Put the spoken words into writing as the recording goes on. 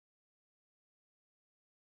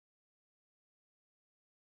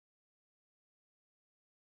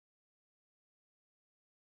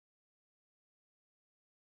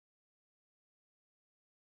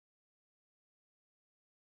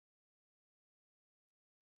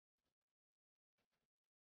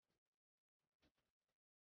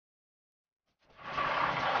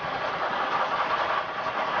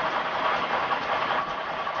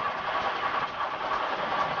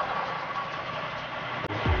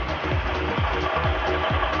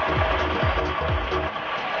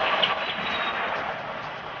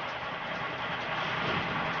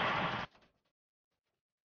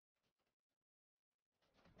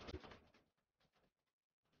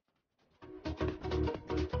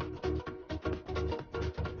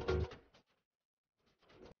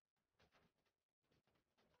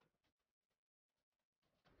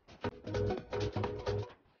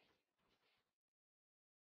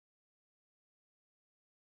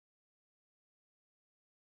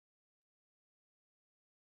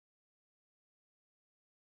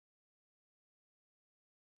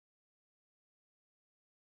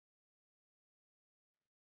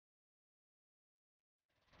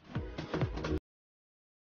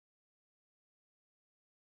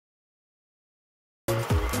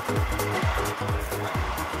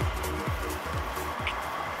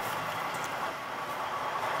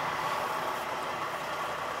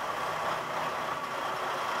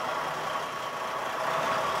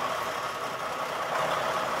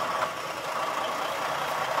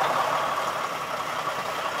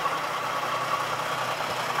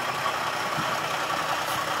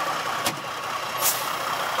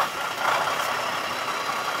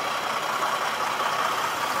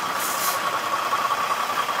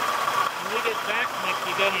Nick,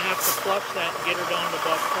 you're going to have to flush that and get her down to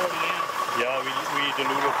about 40 amps. Yeah, we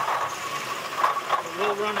dilute it. But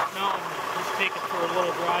we'll run it now and just take it for a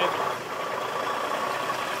little drive.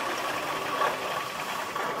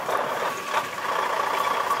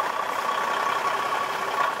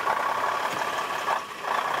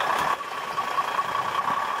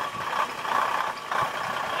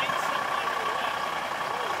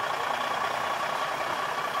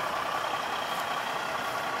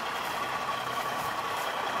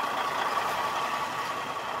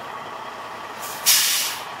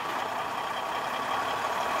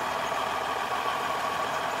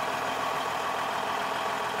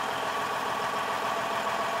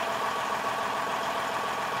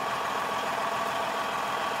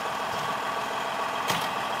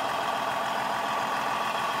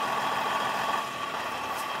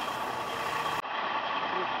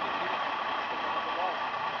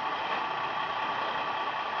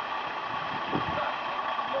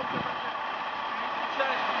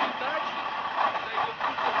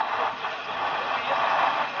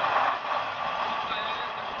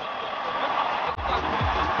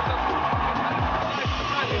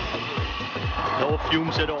 No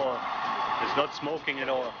fumes at all. It's not smoking at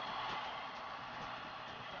all.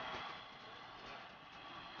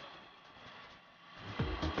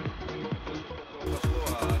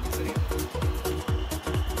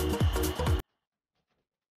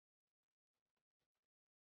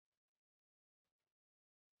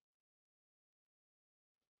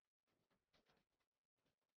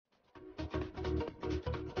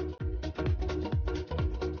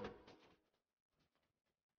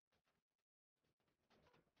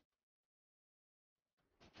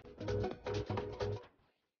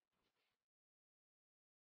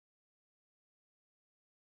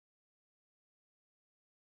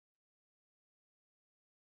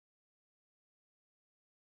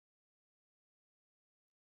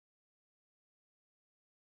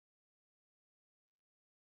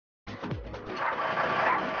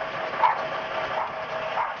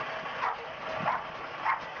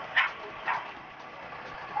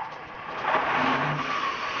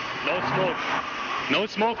 No smoke. No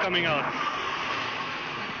smoke coming out.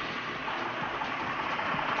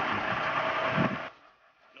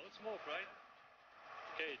 No smoke, right?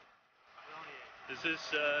 Okay. This is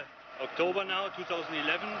October now,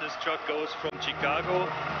 2011. This truck goes from Chicago,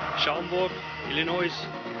 Schaumburg, Illinois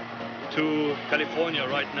to California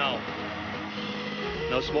right now.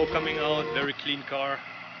 No smoke coming out, very clean car.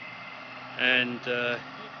 And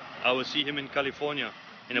I will see him in California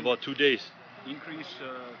in about 2 days. Increase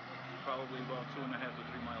probably about 2.5 to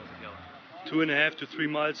 3 miles a gallon. 2.5 to 3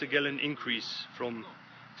 miles a gallon increase from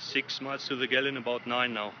 6 miles to the gallon, about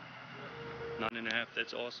 9 now. 9.5,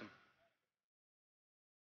 that's awesome.